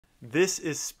This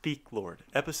is Speak Lord,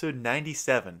 episode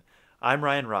 97. I'm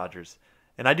Ryan Rogers,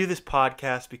 and I do this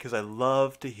podcast because I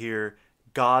love to hear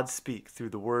God speak through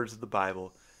the words of the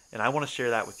Bible, and I want to share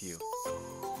that with you.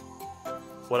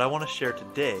 What I want to share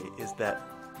today is that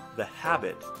the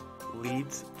habit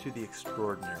leads to the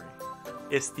extraordinary.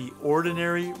 It's the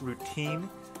ordinary routine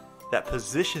that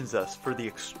positions us for the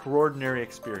extraordinary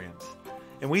experience.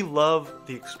 And we love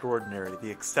the extraordinary, the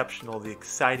exceptional, the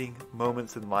exciting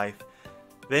moments in life.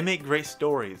 They make great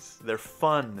stories. They're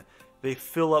fun. They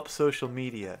fill up social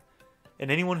media.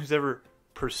 And anyone who's ever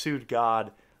pursued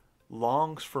God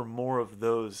longs for more of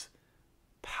those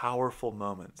powerful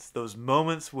moments. Those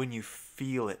moments when you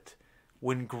feel it,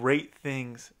 when great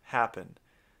things happen.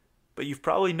 But you've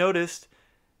probably noticed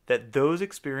that those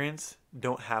experiences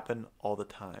don't happen all the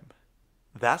time.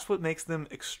 That's what makes them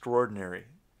extraordinary.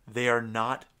 They are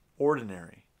not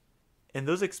ordinary. And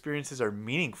those experiences are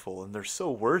meaningful and they're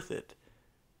so worth it.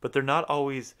 But they're not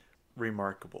always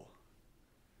remarkable.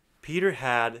 Peter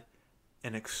had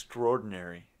an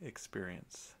extraordinary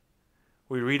experience.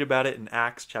 We read about it in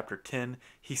Acts chapter 10.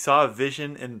 He saw a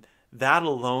vision, and that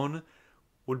alone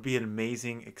would be an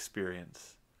amazing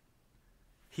experience.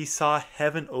 He saw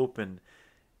heaven open,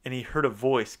 and he heard a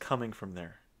voice coming from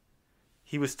there.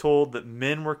 He was told that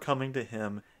men were coming to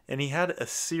him, and he had a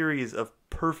series of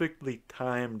perfectly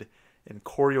timed and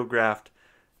choreographed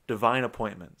divine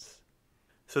appointments.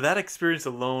 So that experience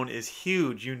alone is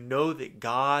huge. You know that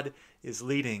God is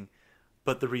leading,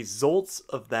 but the results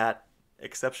of that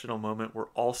exceptional moment were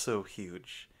also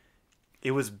huge.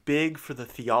 It was big for the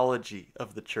theology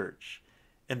of the church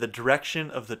and the direction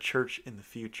of the church in the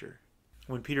future.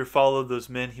 When Peter followed those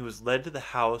men, he was led to the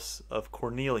house of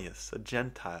Cornelius, a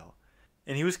Gentile.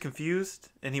 And he was confused,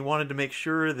 and he wanted to make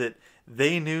sure that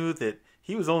they knew that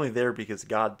he was only there because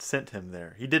God sent him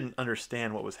there. He didn't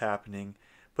understand what was happening.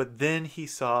 But then he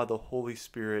saw the Holy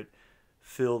Spirit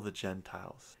fill the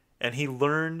Gentiles. And he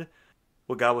learned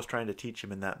what God was trying to teach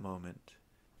him in that moment.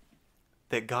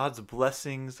 That God's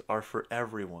blessings are for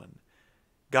everyone.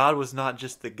 God was not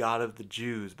just the God of the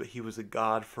Jews, but he was a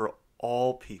God for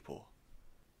all people.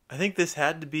 I think this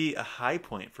had to be a high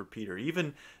point for Peter.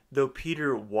 Even though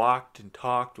Peter walked and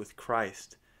talked with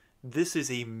Christ, this is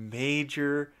a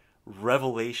major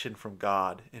revelation from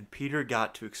God. And Peter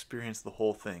got to experience the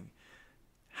whole thing.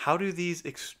 How do these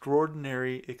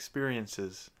extraordinary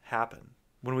experiences happen?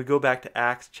 When we go back to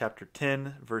Acts chapter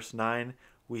 10, verse 9,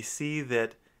 we see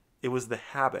that it was the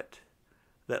habit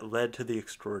that led to the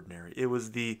extraordinary. It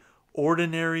was the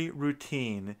ordinary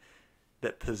routine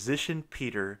that positioned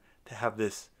Peter to have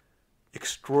this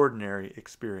extraordinary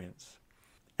experience.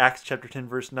 Acts chapter 10,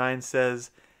 verse 9 says,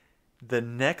 "The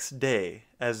next day,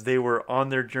 as they were on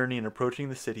their journey and approaching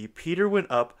the city, Peter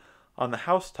went up on the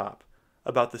housetop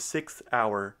about the 6th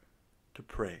hour to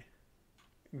pray."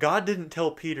 God didn't tell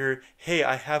Peter, "Hey,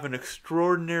 I have an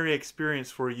extraordinary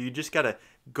experience for you. You just got to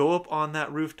go up on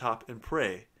that rooftop and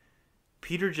pray."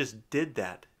 Peter just did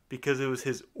that because it was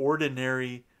his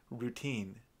ordinary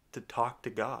routine to talk to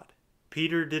God.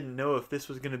 Peter didn't know if this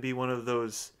was going to be one of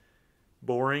those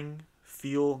boring,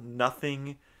 feel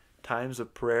nothing times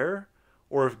of prayer,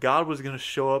 or if God was going to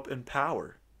show up in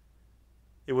power.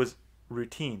 It was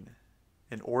routine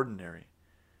and ordinary.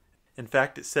 In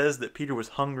fact, it says that Peter was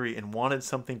hungry and wanted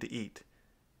something to eat.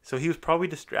 So he was probably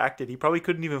distracted. He probably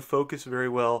couldn't even focus very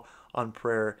well on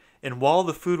prayer. And while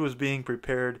the food was being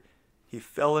prepared, he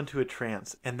fell into a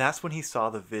trance. And that's when he saw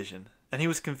the vision. And he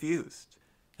was confused.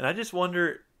 And I just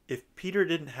wonder if Peter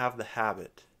didn't have the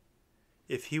habit,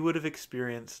 if he would have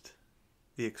experienced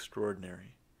the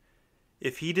extraordinary.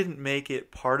 If he didn't make it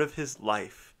part of his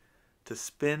life to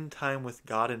spend time with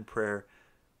God in prayer,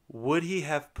 would he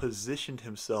have positioned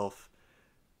himself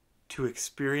to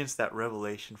experience that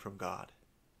revelation from God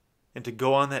and to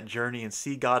go on that journey and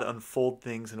see God unfold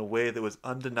things in a way that was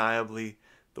undeniably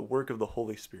the work of the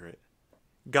Holy Spirit?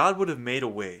 God would have made a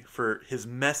way for his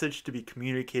message to be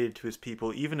communicated to his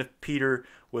people, even if Peter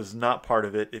was not part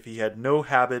of it, if he had no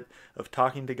habit of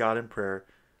talking to God in prayer.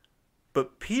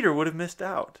 But Peter would have missed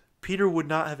out. Peter would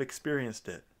not have experienced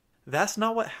it. That's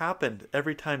not what happened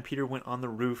every time Peter went on the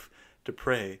roof to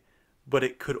pray, but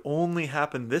it could only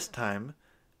happen this time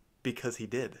because he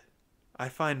did. I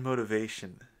find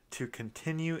motivation to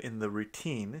continue in the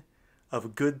routine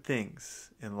of good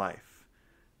things in life.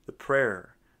 The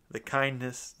prayer, the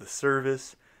kindness, the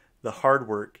service, the hard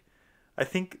work. I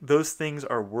think those things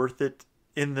are worth it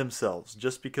in themselves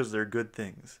just because they're good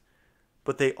things.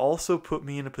 But they also put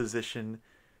me in a position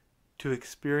to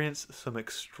experience some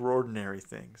extraordinary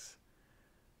things.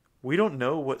 We don't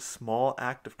know what small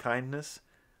act of kindness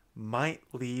might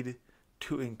lead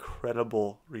to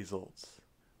incredible results.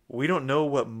 We don't know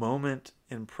what moment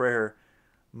in prayer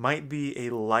might be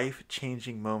a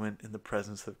life-changing moment in the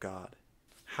presence of God.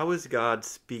 How is God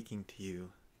speaking to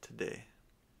you today?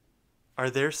 Are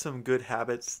there some good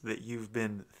habits that you've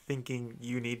been thinking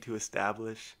you need to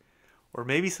establish? Or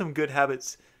maybe some good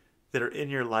habits that are in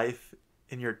your life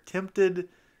and you're tempted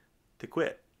to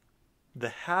quit? The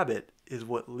habit is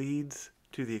what leads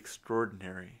to the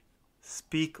extraordinary.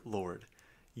 Speak, Lord.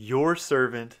 Your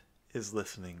servant is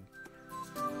listening.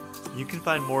 You can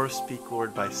find more of Speak,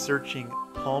 Lord by searching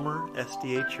Palmer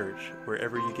SDA Church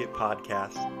wherever you get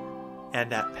podcasts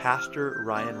and at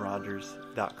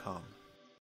PastorRyanRogers.com.